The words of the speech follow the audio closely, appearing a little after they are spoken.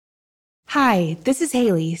Hi, this is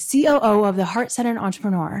Haley, COO of the Heart-Centered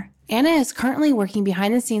Entrepreneur. Anna is currently working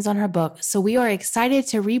behind the scenes on her book, so we are excited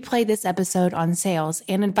to replay this episode on sales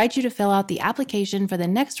and invite you to fill out the application for the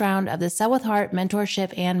next round of the Sell with Heart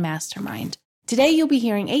Mentorship and Mastermind. Today, you'll be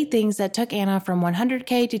hearing 8 things that took Anna from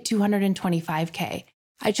 100K to 225K.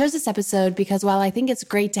 I chose this episode because while I think it's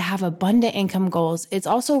great to have abundant income goals, it's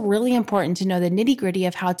also really important to know the nitty-gritty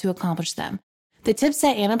of how to accomplish them. The tips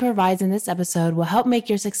that Anna provides in this episode will help make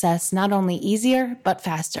your success not only easier, but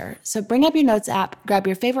faster. So bring up your notes app, grab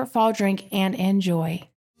your favorite fall drink, and enjoy.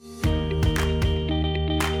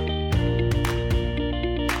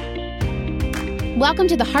 Welcome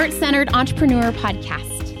to the Heart-Centered Entrepreneur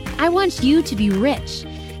Podcast. I want you to be rich.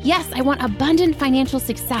 Yes, I want abundant financial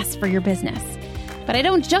success for your business. But I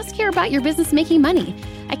don't just care about your business making money.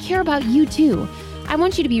 I care about you too. I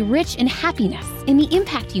want you to be rich in happiness, in the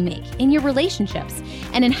impact you make, in your relationships,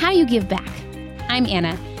 and in how you give back. I'm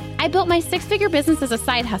Anna. I built my 6-figure business as a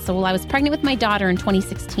side hustle while I was pregnant with my daughter in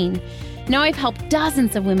 2016. Now I've helped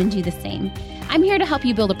dozens of women do the same. I'm here to help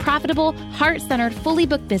you build a profitable, heart-centered, fully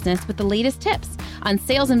booked business with the latest tips on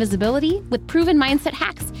sales and visibility, with proven mindset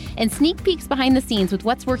hacks, and sneak peeks behind the scenes with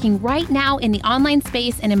what's working right now in the online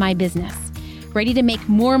space and in my business. Ready to make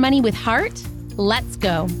more money with heart? Let's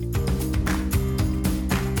go.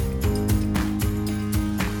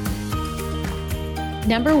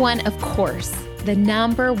 Number one, of course, the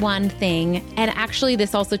number one thing, and actually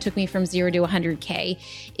this also took me from 0 to 100K,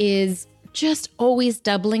 is just always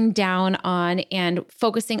doubling down on and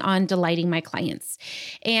focusing on delighting my clients.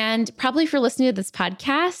 And probably if you're listening to this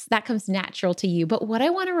podcast, that comes natural to you. But what I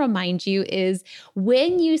want to remind you is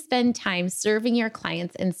when you spend time serving your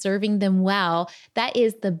clients and serving them well, that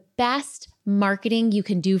is the best marketing you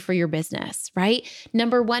can do for your business, right?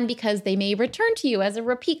 Number one, because they may return to you as a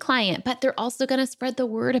repeat client, but they're also going to spread the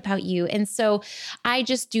word about you. And so I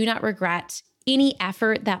just do not regret any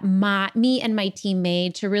effort that me and my team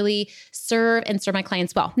made to really serve my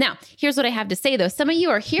clients well. Now, here's what I have to say though. Some of you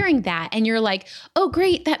are hearing that and you're like, oh,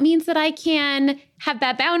 great. That means that I can have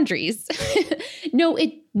bad boundaries. No,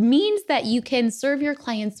 it means that you can serve your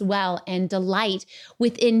clients well and delight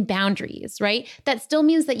within boundaries, right? That still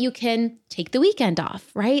means that you can take the weekend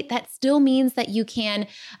off, right? That still means that you can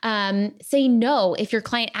say no if your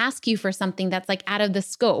client asks you for something that's like out of the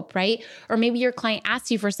scope, right? Or maybe your client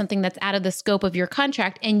asks you for something that's out of the scope of your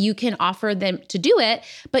contract and you can offer them to do it,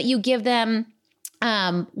 but you give them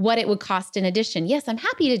what it would cost in addition. Yes, I'm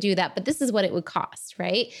happy to do that, but this is what it would cost,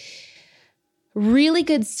 right? Really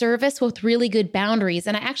good service with really good boundaries.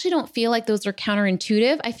 And I actually don't feel like those are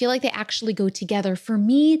counterintuitive. I feel like they actually go together. For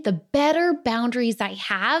me, the better boundaries I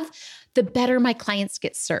have, the better my clients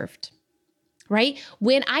get served, right?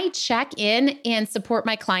 When I check in and support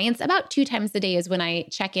my clients, about 2 times a day is when I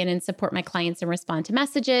check in and support my clients and respond to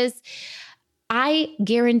messages. I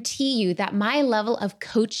guarantee you that my level of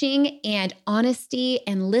coaching and honesty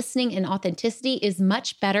and listening and authenticity is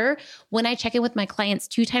much better when I check in with my clients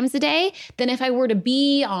 2 times a day than if I were to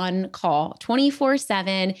be on call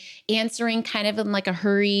 24/7, answering kind of in like a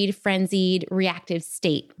hurried, frenzied, reactive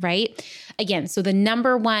state, right? Again, so the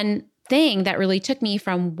number one thing that really took me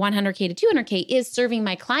from 100K to 200K is serving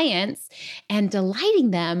my clients and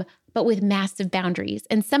delighting them, but with massive boundaries.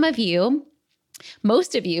 And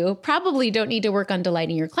most of you probably don't need to work on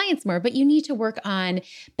delighting your clients more, but you need to work on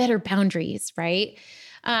better boundaries, right?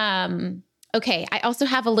 Okay. I also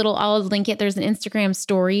have I'll link it. There's an Instagram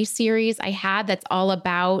story series I had that's all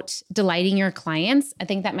about delighting your clients. I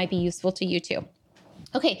think that might be useful to you too.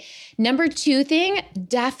 Okay. Number 2 thing,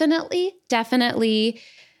 definitely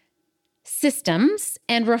systems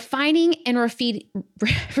and refining and repeating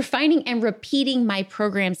my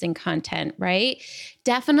programs and content, right?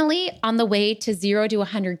 Definitely on the way to 0 to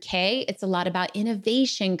 100K, it's a lot about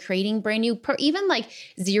innovation, creating brand new, even like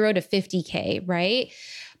 0 to 50K, right?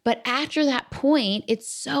 But after that point, it's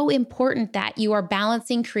so important that you are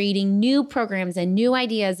balancing creating new programs and new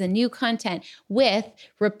ideas and new content with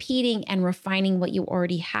repeating and refining what you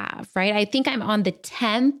already have, right? I think I'm on the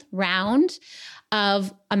 10th round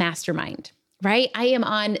of a mastermind, right? I am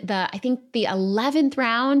on the 11th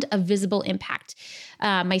round of Visible Impact,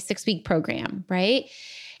 my 6-week program, right?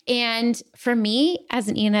 And for me, as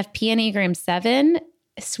an ENFP Enneagram 7,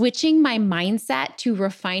 switching my mindset to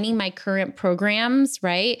refining my current programs,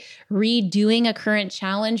 right? Redoing a current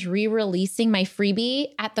challenge, re-releasing my freebie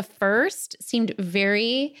at the first seemed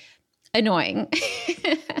very annoying.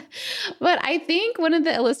 But I think one of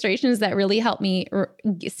the illustrations that really helped me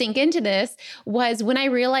sink into this was when I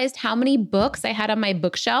realized how many books I had on my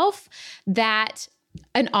bookshelf that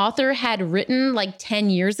an author had written like 10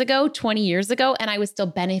 years ago, 20 years ago, and I was still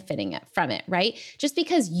benefiting from it, right? Just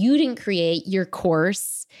because you didn't create your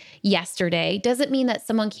course yesterday doesn't mean that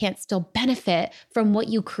someone can't still benefit from what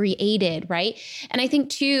you created, right? And I think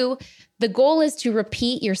too, the goal is to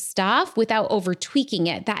repeat your stuff without over tweaking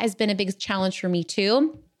it. That has been a big challenge for me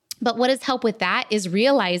too. But what has helped with that is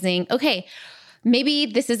realizing, okay, maybe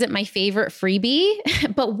this isn't my favorite freebie,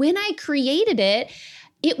 but when I created it,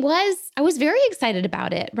 I was very excited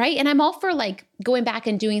about it, right? And I'm all for like going back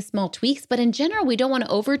and doing small tweaks, but in general, we don't want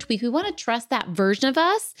to over tweak. We want to trust that version of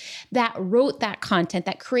us that wrote that content,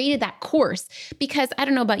 that created that course. Because I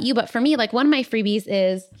don't know about you, but for me, like one of my freebies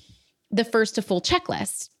is the first to full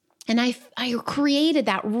checklist. And I created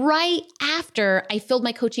that right after I filled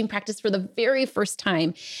my coaching practice for the very first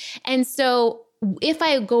time. And so if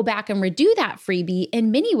I go back and redo that freebie, in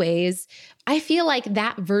many ways, I feel like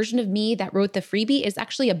that version of me that wrote the freebie is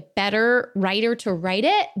actually a better writer to write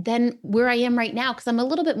it than where I am right now, because I'm a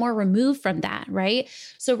little bit more removed from that, right?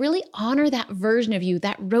 So really honor that version of you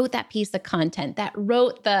that wrote that piece of content, that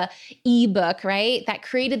wrote the ebook, right? That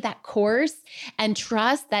created that course, and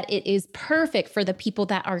trust that it is perfect for the people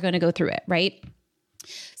that are going to go through it, right?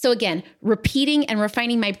 So again, repeating and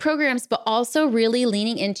refining my programs, but also really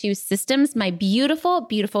leaning into systems. My beautiful,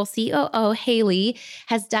 beautiful COO, Haley,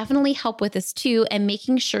 has definitely helped with this too, and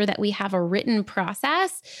making sure that we have a written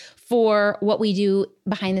process for what we do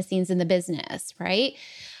behind the scenes in the business, right?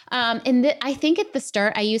 I think at the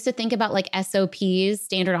start, I used to think about like SOPs,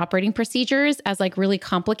 standard operating procedures, as like really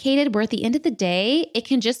complicated, where at the end of the day, it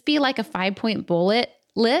can just be like a 5-point bullet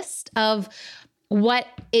list of what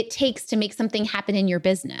it takes to make something happen in your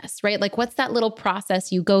business, right? Like what's that little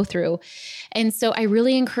process you go through? And so I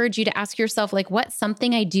really encourage you to ask yourself, like, what's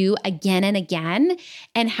something I do again and again?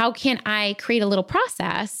 And how can I create a little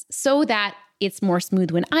process so that it's more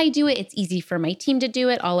smooth when I do it? It's easy for my team to do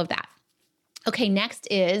it, all of that. Okay, next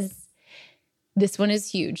is, this one is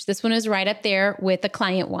huge. This one is right up there with the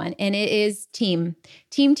client one, and it is team.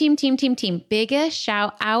 Team. Biggest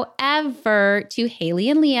shout out ever to Haley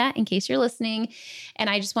and Leah, in case you're listening. And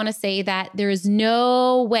I just want to say that there is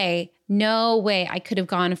no way I could have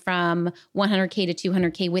gone from 100K to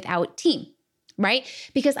 200K without team. Right?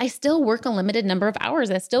 Because I still work a limited number of hours.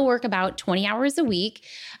 I still work about 20 hours a week.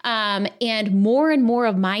 And more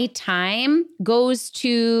of my time goes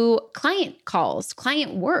to client calls,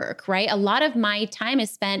 client work, right? A lot of my time is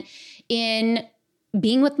spent in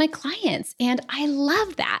being with my clients. And I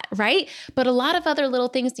love that, right? But a lot of other little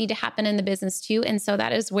things need to happen in the business too. And so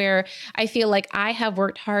that is where I feel like I have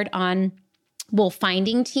worked hard on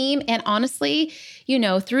finding team. And honestly,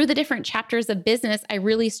 through the different chapters of business, I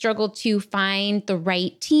really struggled to find the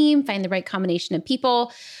right team, find the right combination of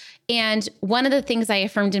people. And one of the things I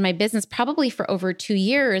affirmed in my business probably for over 2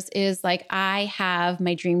 years is like, I have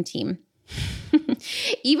my dream team.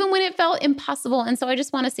 Even when it felt impossible. And so I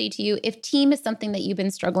just want to say to you, if team is something that you've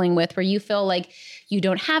been struggling with, where you feel like you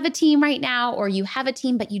don't have a team right now, or you have a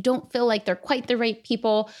team, but you don't feel like they're quite the right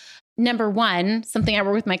people, number one, something I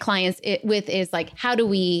work with my clients is like, how do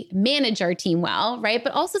we manage our team well, right?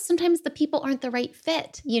 But also sometimes the people aren't the right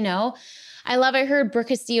fit, I heard Brooke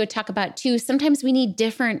Castillo talk about too, sometimes we need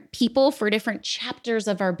different people for different chapters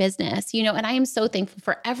of our business, and I am so thankful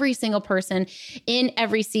for every single person in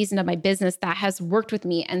every season of my business that has worked with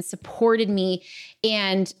me and supported me.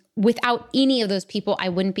 And without any of those people, I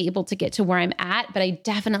wouldn't be able to get to where I'm at. But I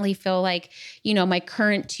definitely feel like, my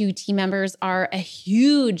current 2 team members are a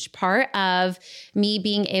huge part of me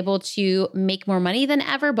being able to make more money than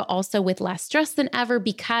ever, but also with less stress than ever,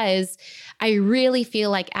 because I really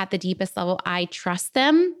feel like at the deepest level, I trust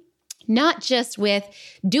them. Not just with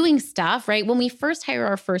doing stuff, right? When we first hire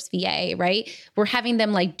our first VA, right? We're having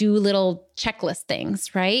them like do little checklist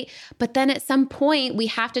things, right? But then at some point we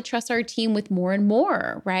have to trust our team with more and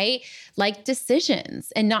more, right? Like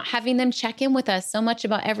decisions, and not having them check in with us so much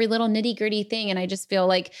about every little nitty gritty thing. And I just feel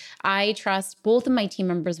like I trust both of my team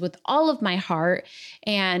members with all of my heart,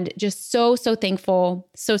 and just so thankful,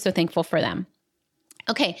 so thankful for them.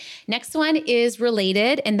 Okay, next one is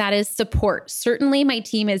related, and that is support. Certainly my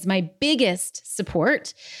team is my biggest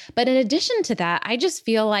support. But in addition to that, I just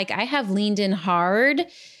feel like I have leaned in hard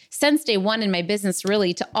since day one in my business,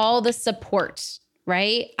 really, to all the support,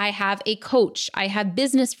 right? I have a coach. I have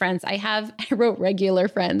business friends. I wrote regular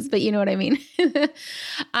friends, but you know what I mean?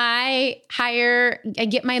 I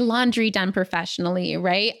get my laundry done professionally,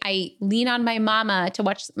 right? I lean on my mama to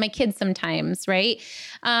watch my kids sometimes, right?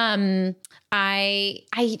 I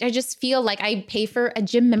just feel like I pay for a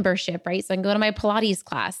gym membership, right? So I can go to my Pilates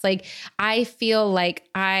class. Like, I feel like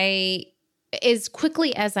I as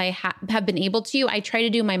quickly as I have been able to, I try to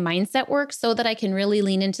do my mindset work so that I can really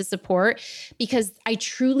lean into support, because I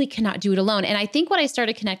truly cannot do it alone. And I think what I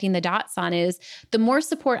started connecting the dots on is the more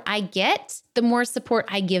support I get, the more support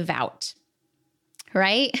I give out.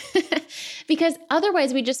 Right? Because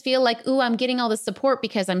otherwise we just feel like, ooh, I'm getting all this support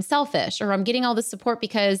because I'm selfish, or I'm getting all this support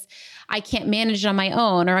because I can't manage it on my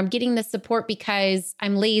own, or I'm getting this support because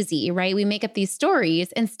I'm lazy, right? We make up these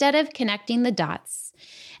stories instead of connecting the dots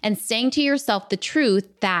and saying to yourself the truth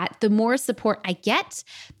that the more support I get,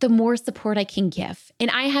 the more support I can give. And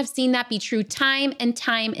I have seen that be true time and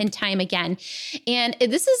time and time again. And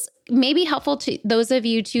this is maybe helpful to those of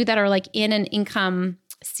you too that are like in an income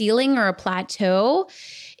ceiling or a plateau.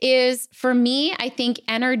 Is for me, I think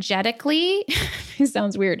energetically, it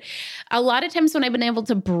sounds weird. A lot of times when I've been able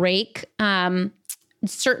to break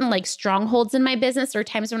certain like strongholds in my business, or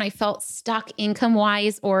times when I felt stuck income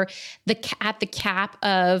wise, or at the cap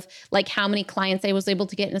of like how many clients I was able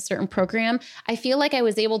to get in a certain program, I feel like I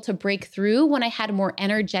was able to break through when I had more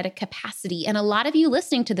energetic capacity. And a lot of you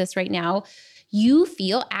listening to this right now, you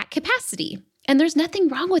feel at capacity. And there's nothing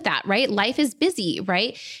wrong with that, right? Life is busy,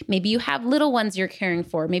 right? Maybe you have little ones you're caring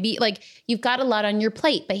for. Maybe like you've got a lot on your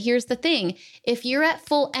plate. But here's the thing. If you're at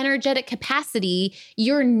full energetic capacity,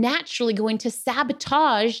 you're naturally going to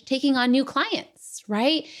sabotage taking on new clients,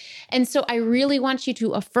 right? And so I really want you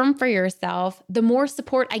to affirm for yourself, the more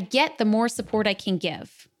support I get, the more support I can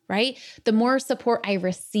give. Right? The more support I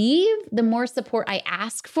receive, the more support I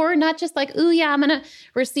ask for, not just like, ooh, yeah, I'm going to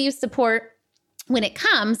receive support when it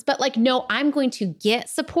comes, but like, no, I'm going to get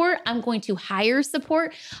support. I'm going to hire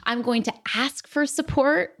support. I'm going to ask for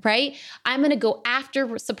support, right? I'm going to go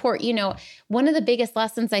after support. You know, one of the biggest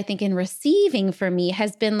lessons I think in receiving for me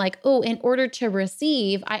has been like, oh, in order to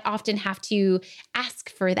receive, I often have to ask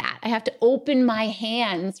for that. I have to open my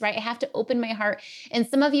hands, right? I have to open my heart. And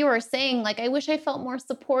some of you are saying like, I wish I felt more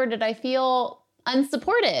supported. I feel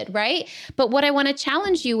unsupported, right? But what I want to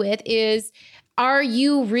challenge you with is, are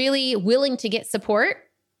you really willing to get support?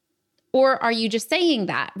 Or are you just saying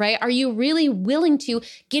that, right? Are you really willing to?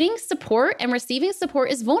 Getting support and receiving support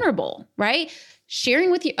is vulnerable, right? Sharing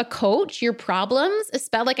with a coach your problems,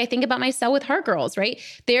 especially like I think about myself with Heart Girls, right?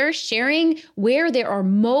 They're sharing where they are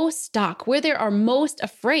most stuck, where they are most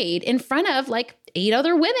afraid in front of like 8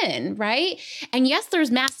 other women, right? And yes, there's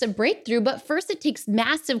massive breakthrough, but first it takes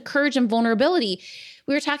massive courage and vulnerability.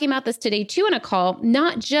 We were talking about this today too in a call,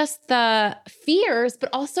 not just the fears, but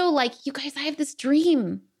also like, you guys, I have this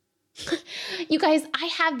dream. You guys, I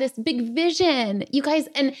have this big vision. You guys,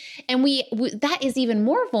 and we that is even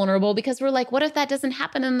more vulnerable because we're like, what if that doesn't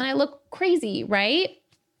happen and then I look crazy, right?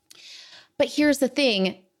 But here's the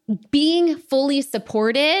thing. Being fully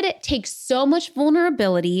supported takes so much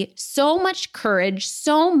vulnerability, so much courage,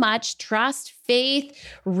 so much trust, faith,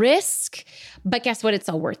 risk. But guess what? It's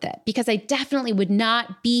all worth it, because I definitely would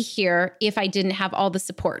not be here if I didn't have all the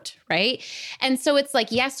support, right? And so it's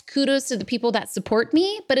like, yes, kudos to the people that support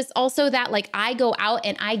me, but it's also that like I go out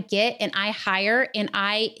and I get and I hire and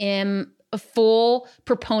I am a full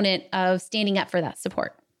proponent of standing up for that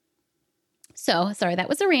support. So sorry, that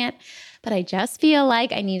was a rant, but I just feel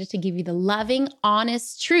like I needed to give you the loving,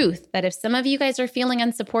 honest truth that if some of you guys are feeling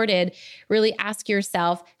unsupported, really ask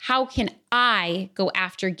yourself, how can I go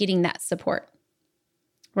after getting that support?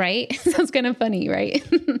 Right? Sounds kind of funny, right?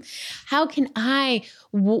 How can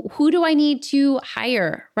who do I need to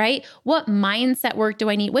hire, right? What mindset work do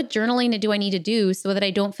I need? What journaling do I need to do so that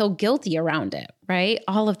I don't feel guilty around it, right?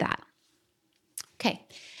 All of that. Okay.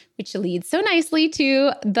 Which leads so nicely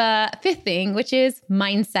to the 5th thing, which is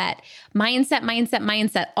mindset.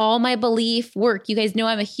 Mindset. All my belief work. You guys know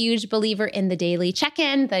I'm a huge believer in the daily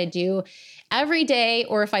check-in that I do every day,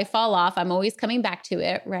 or if I fall off, I'm always coming back to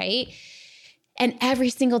it, right? And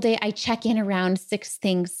every single day I check in around 6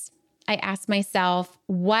 things. I ask myself,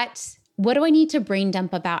 what do I need to brain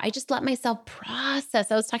dump about? I just let myself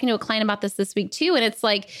process. I was talking to a client about this week too. And it's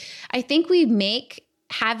like, I think we make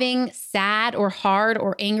having sad or hard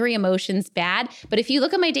or angry emotions bad. But if you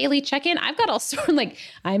look at my daily check-in, I've got all sorts of like,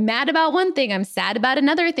 I'm mad about one thing, I'm sad about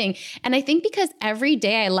another thing. And I think because every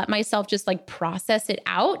day I let myself just like process it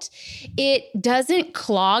out, it doesn't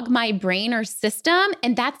clog my brain or system.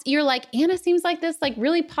 And you're like, Anna seems like this like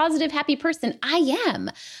really positive, happy person. I am.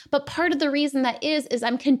 But part of the reason that is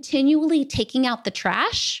I'm continually taking out the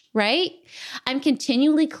trash, right? I'm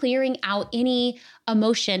continually clearing out any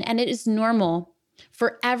emotion, and it is normal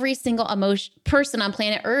for every single person on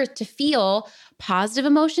planet Earth to feel positive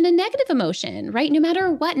emotion and negative emotion, right? No matter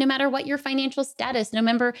what your financial status, no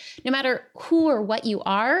matter who or what you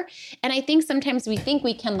are. And I think sometimes we think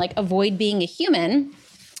we can like avoid being a human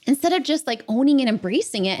instead of just like owning and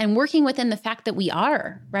embracing it and working within the fact that we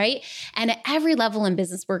are, right? And at every level in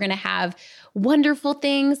business, we're going to have wonderful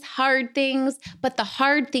things, hard things, but the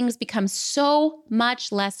hard things become so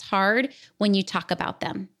much less hard when you talk about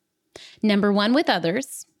them. Number one, with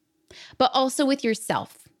others, but also with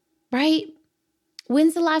yourself, right?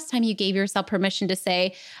 When's the last time you gave yourself permission to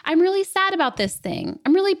say, I'm really sad about this thing.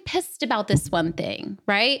 I'm really pissed about this one thing,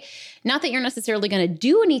 right? Not that you're necessarily going to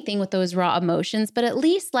do anything with those raw emotions, but at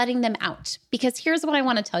least letting them out. Because here's what I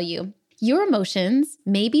want to tell you. Your emotions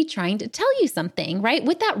may be trying to tell you something, right?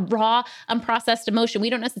 With that raw, unprocessed emotion,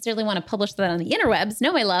 we don't necessarily want to publish that on the interwebs.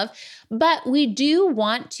 No, my love. But we do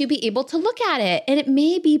want to be able to look at it. And it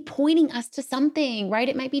may be pointing us to something, right?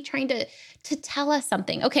 It might be trying to tell us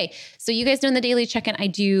something. Okay, so you guys know in the daily check-in, I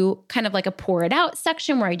do kind of like a pour it out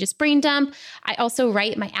section where I just brain dump. I also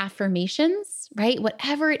write my affirmations, right?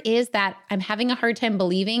 Whatever it is that I'm having a hard time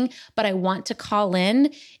believing, but I want to call in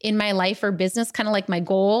my life or business, kind of like my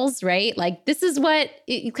goals, right? Like this is what,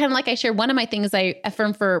 kind of like I shared, one of my things I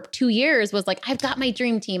affirmed for 2 years was like, I've got my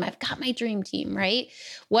dream team. I've got my dream team, right?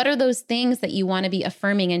 What are those things that you want to be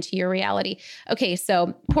affirming into your reality? Okay,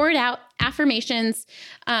 so pour it out, affirmations,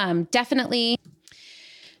 definitely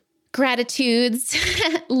gratitudes,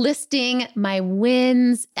 listing my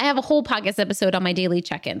wins. I have a whole podcast episode on my daily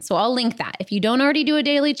check-in, so I'll link that. If you don't already do a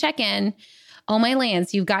daily check-in, oh my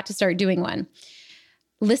lands, you've got to start doing one.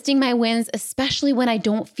 Listing my wins, especially when I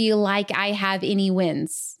don't feel like I have any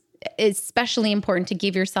wins. It's especially important to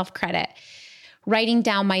give yourself credit. Writing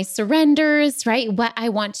down my surrenders, right? What I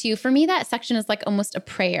want to, for me, that section is like almost a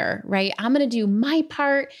prayer, right? I'm going to do my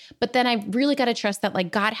part, but then I really got to trust that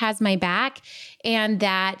like God has my back and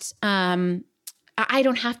that, I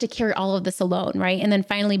don't have to carry all of this alone, right? And then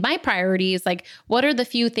finally, my priority is like, what are the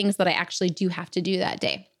few things that I actually do have to do that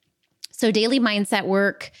day? So daily mindset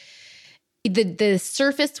work, the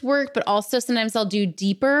surface work, but also sometimes I'll do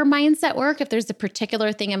deeper mindset work. If there's a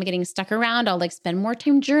particular thing I'm getting stuck around, I'll like spend more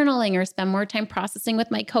time journaling or spend more time processing with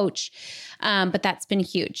my coach. But that's been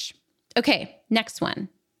huge. Okay, next one.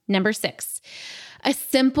 Number 6, a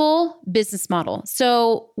simple business model.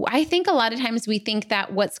 So I think a lot of times we think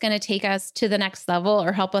that what's going to take us to the next level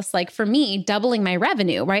or help us, like for me, doubling my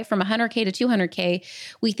revenue, right? From 100K to 200K,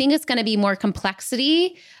 we think it's going to be more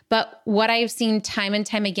complexity. But what I've seen time and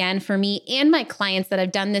time again for me and my clients that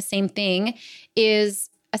have done the same thing is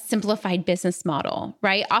a simplified business model,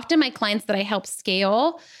 right? Often my clients that I help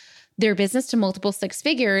scale their business to multiple 6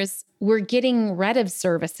 figures, we're getting rid of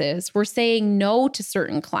services. We're saying no to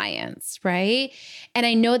certain clients, right? And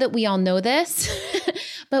I know that we all know this,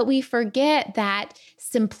 but we forget that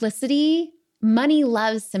simplicity, money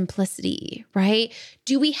loves simplicity, right?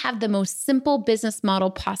 Do we have the most simple business model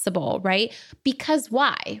possible, right? Because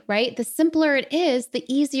why, right? The simpler it is,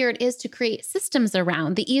 the easier it is to create systems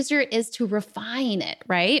around, the easier it is to refine it,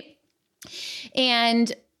 right?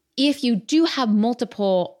 And if you do have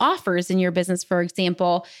multiple offers in your business, for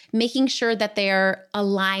example, making sure that they're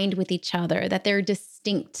aligned with each other, that they're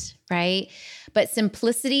distinct, right? But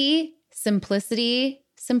simplicity.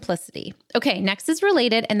 Okay, next is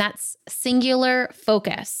related, and that's singular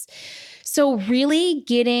focus. So really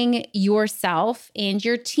getting yourself and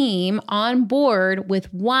your team on board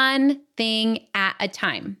with one thing at a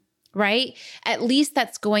time. Right? At least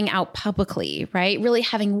that's going out publicly, right? Really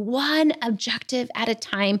having one objective at a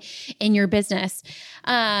time in your business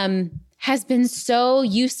has been so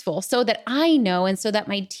useful so that I know and so that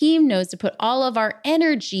my team knows to put all of our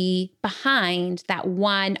energy behind that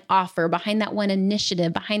one offer, behind that one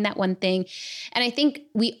initiative, behind that one thing. And I think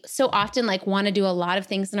we so often like want to do a lot of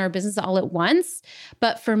things in our business all at once.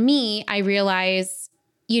 But for me, I realize,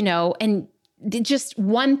 and just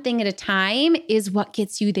one thing at a time is what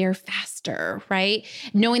gets you there faster, right?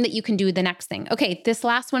 Knowing that you can do the next thing. Okay, this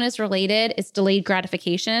last one is related. It's delayed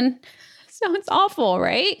gratification. Sounds awful,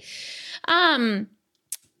 right?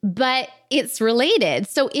 But it's related.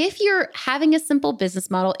 So if you're having a simple business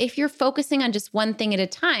model, if you're focusing on just one thing at a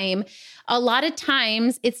time, a lot of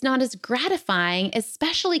times it's not as gratifying,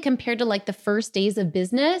 especially compared to like the first days of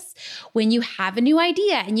business when you have a new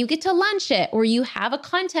idea and you get to launch it, or you have a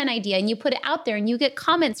content idea and you put it out there and you get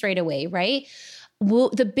comments right away, right?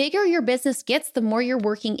 Well, the bigger your business gets, the more you're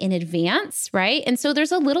working in advance, right? And so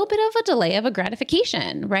there's a little bit of a delay of a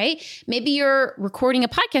gratification, right? Maybe you're recording a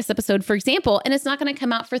podcast episode, for example, and it's not going to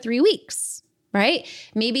come out for 3 weeks, right?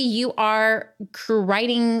 Maybe you are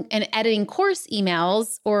writing and editing course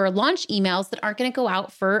emails or launch emails that aren't going to go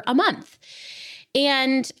out for a month.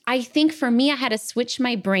 And I think for me, I had to switch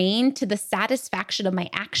my brain to the satisfaction of my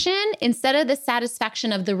action instead of the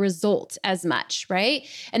satisfaction of the result as much, right?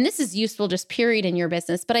 And this is useful just period in your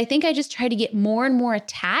business. But I think I just try to get more and more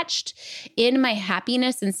attached in my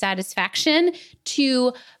happiness and satisfaction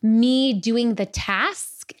to me doing the task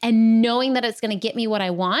and knowing that it's going to get me what I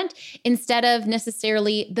want instead of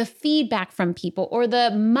necessarily the feedback from people or the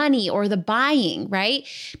money or the buying, right?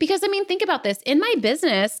 Because I mean, think about this. In my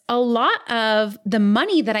business, a lot of the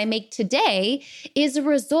money that I make today is a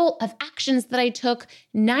result of actions that I took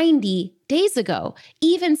 90 days ago,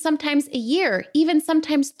 even sometimes a year, even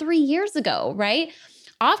sometimes 3 years ago, right?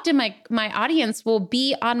 Often my audience will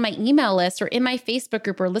be on my email list or in my Facebook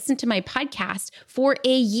group or listen to my podcast for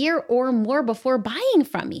a year or more before buying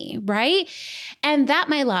from me, right? And that,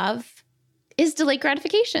 my love, is delayed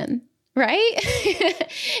gratification, right?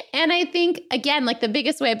 And I think, again, like the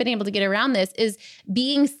biggest way I've been able to get around this is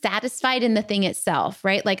being satisfied in the thing itself,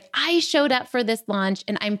 right? Like I showed up for this launch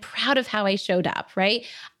and I'm proud of how I showed up, right?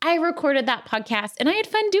 I recorded that podcast and I had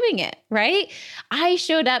fun doing it, right? I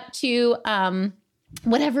showed up to,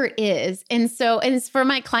 whatever it is. And it's for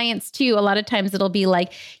my clients too. A lot of times it'll be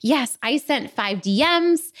like, yes, I sent 5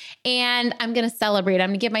 DMs and I'm going to celebrate.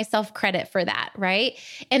 I'm going to give myself credit for that. Right.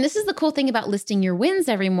 And this is the cool thing about listing your wins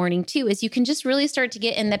every morning too, is you can just really start to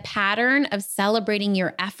get in the pattern of celebrating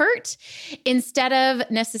your effort instead of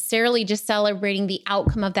necessarily just celebrating the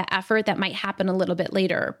outcome of that effort that might happen a little bit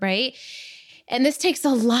later. Right. And this takes a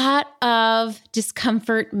lot of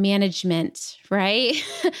discomfort management, right?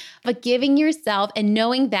 But giving yourself and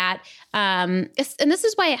knowing that, and this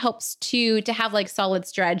is why it helps to have like solid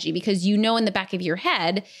strategy, because you know in the back of your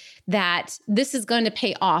head that this is going to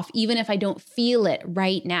pay off, even if I don't feel it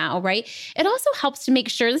right now, right? It also helps to make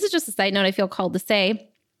sure, this is just a side note I feel called to say,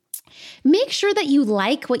 make sure that you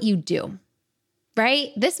like what you do. Right?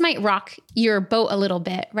 This might rock your boat a little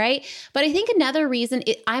bit, right? But I think another reason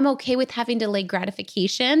I'm okay with having delayed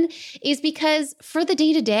gratification is because for the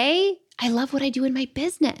day-to-day, I love what I do in my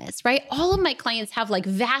business, right? All of my clients have like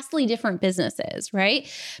vastly different businesses,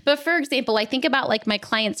 right? But for example, I think about like my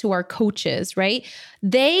clients who are coaches, right?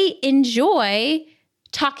 They enjoy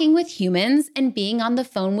talking with humans and being on the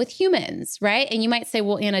phone with humans, right? And you might say,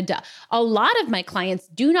 well, Anna, a lot of my clients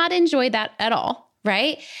do not enjoy that at all.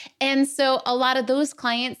 Right. And so a lot of those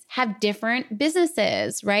clients have different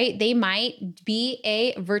businesses, right? They might be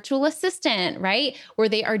a virtual assistant, right? Or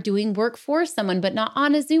they are doing work for someone, but not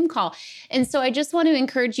on a Zoom call. And so I just want to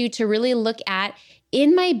encourage you to really look at,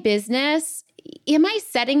 in my business, am I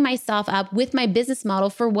setting myself up with my business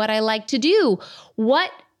model for what I like to do?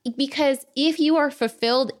 Because if you are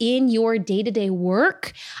fulfilled in your day-to-day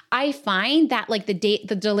work, I find that like the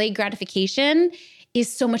delayed gratification is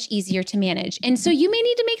so much easier to manage. And so you may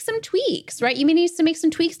need to make some tweaks, right? You may need to make some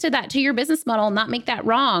tweaks to your business model and not make that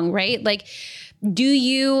wrong, right? Like, do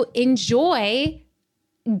you enjoy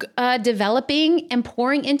developing and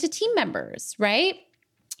pouring into team members, right?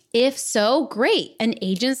 If so, great. An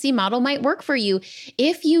agency model might work for you.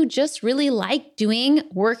 If you just really like doing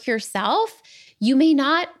work yourself, you may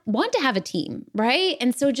not want to have a team, right?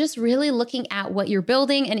 And so just really looking at what you're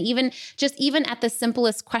building, and even at the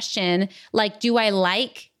simplest question, like, do I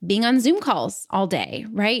like being on Zoom calls all day,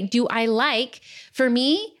 right? Do I like, for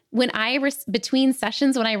me, between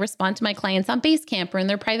sessions, when I respond to my clients on Basecamp or in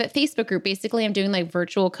their private Facebook group, basically I'm doing like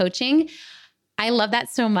virtual coaching. I love that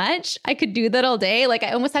so much. I could do that all day. Like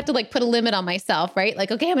I almost have to like put a limit on myself, right? Like,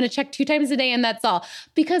 okay, I'm going to check 2 times a day and that's all,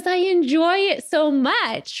 because I enjoy it so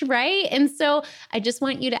much, right? And so I just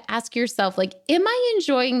want you to ask yourself, like, am I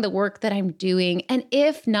enjoying the work that I'm doing? And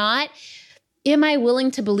if not, am I willing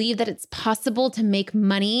to believe that it's possible to make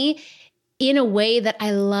money in a way that I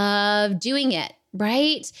love doing it?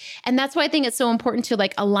 Right. And that's why I think it's so important to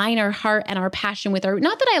like align our heart and our passion with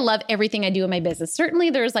not that I love everything I do in my business. Certainly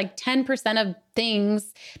there's like 10% of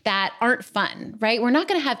things that aren't fun, right? We're not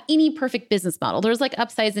going to have any perfect business model. There's like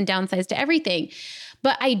upsides and downsides to everything.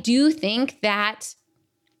 But I do think that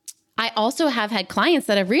I also have had clients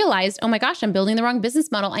that have realized, oh my gosh, I'm building the wrong business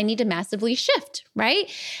model. I need to massively shift, right?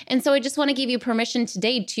 And so I just want to give you permission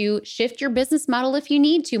today to shift your business model if you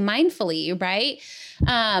need to, mindfully, right?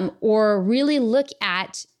 Or really look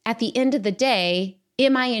at the end of the day,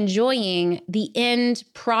 am I enjoying the end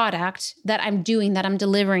product that I'm doing, that I'm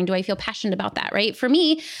delivering? Do I feel passionate about that, right? For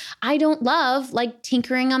me, I don't love like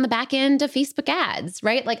tinkering on the back end of Facebook ads,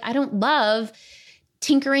 right? Like I don't love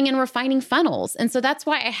tinkering and refining funnels. And so that's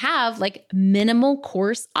why I have like minimal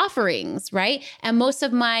course offerings, right? And most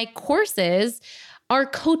of my courses are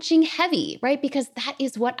coaching heavy, right? Because that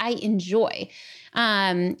is what I enjoy.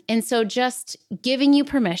 And so just giving you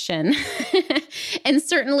permission and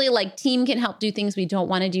certainly like team can help do things we don't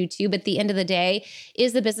want to do too. But at the end of the day,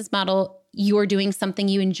 is the business model you're doing something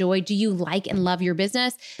you enjoy? Do you like and love your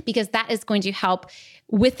business? Because that is going to help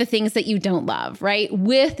with the things that you don't love, right?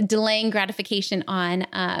 With delaying gratification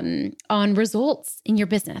on results in your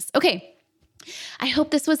business. Okay. I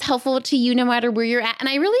hope this was helpful to you no matter where you're at. And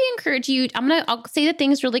I really encourage you, I'll say the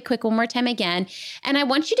things really quick one more time again. And I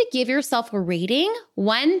want you to give yourself a rating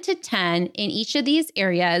 1 to 10 in each of these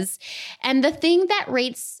areas. And the thing that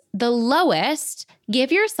rates the lowest,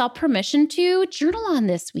 give yourself permission to journal on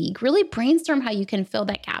this week. Really brainstorm how you can fill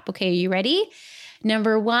that gap. Okay, are you ready?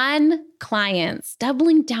 Number 1, clients,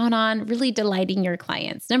 doubling down on really delighting your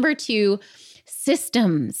clients. Number 2,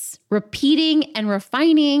 systems, repeating and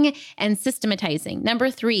refining and systematizing.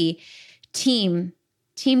 Number 3, team.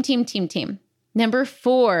 Number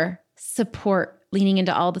 4, support, leaning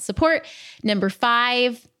into all the support. Number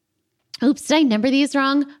 5, oops, did I number these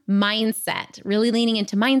wrong? Mindset, really leaning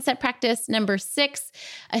into mindset practice. Number 6,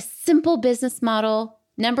 a simple business model.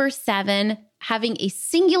 Number 7, having a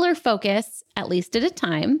singular focus, at least at a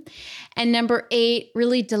time. And number 8,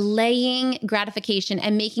 really delaying gratification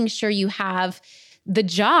and making sure you have the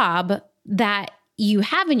job that you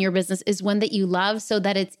have in your business is one that you love so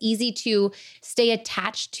that it's easy to stay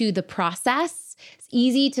attached to the process. It's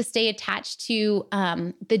easy to stay attached to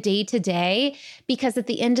the day-to-day, because at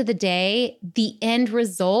the end of the day, the end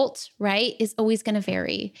result, right, is always going to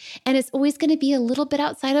vary. And it's always going to be a little bit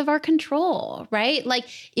outside of our control, right? Like,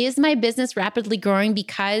 is my business rapidly growing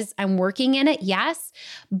because I'm working in it? Yes.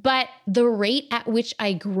 But the rate at which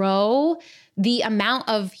I grow, the amount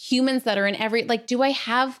of humans that are in do I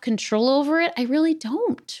have control over it? I really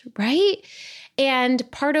don't, right? And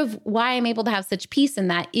part of why I'm able to have such peace in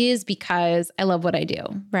that is because I love what I do,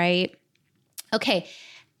 right? Okay,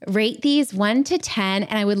 rate these 1 to 10,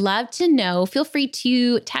 and I would love to know, feel free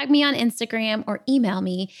to tag me on Instagram or email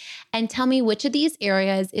me and tell me which of these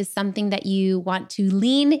areas is something that you want to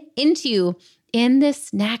lean into in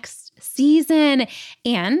this next season.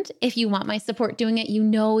 And if you want my support doing it, you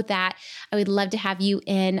know that I would love to have you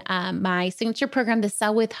in my signature program, the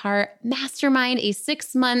Sell with Heart Mastermind, a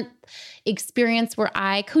 6-month experience where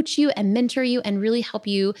I coach you and mentor you and really help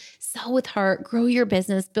you sell with heart, grow your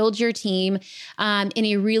business, build your team in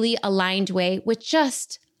a really aligned way with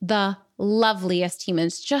just the loveliest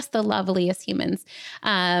humans,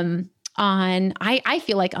 I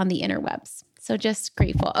feel like on the interwebs. So just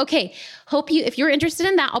grateful. Okay. If you're interested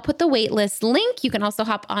in that, I'll put the waitlist link. You can also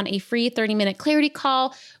hop on a free 30-minute clarity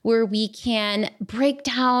call where we can break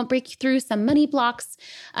through some money blocks,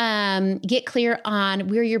 get clear on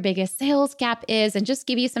where your biggest sales gap is, and just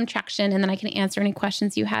give you some traction. And then I can answer any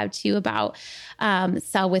questions you have too about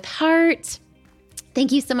Sell with Heart.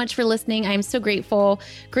 Thank you so much for listening. I'm so grateful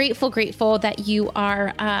that you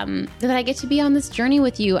are, that I get to be on this journey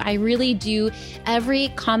with you. I really do. Every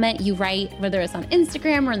comment you write, whether it's on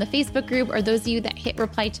Instagram or in the Facebook group, or those of you that hit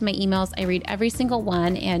reply to my emails, I read every single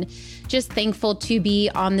one, and just thankful to be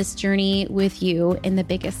on this journey with you in the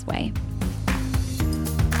biggest way.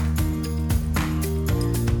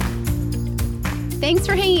 Thanks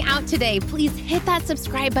for hanging out today. Please hit that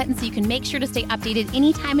subscribe button so you can make sure to stay updated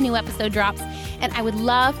anytime a new episode drops. And I would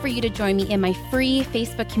love for you to join me in my free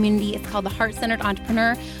Facebook community. It's called The Heart-Centered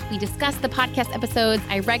Entrepreneur. We discuss the podcast episodes.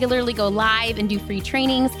 I regularly go live and do free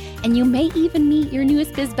trainings. And you may even meet your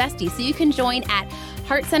newest biz bestie. So you can join at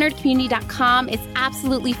heartcenteredcommunity.com. It's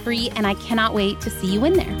absolutely free, and I cannot wait to see you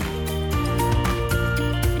in there.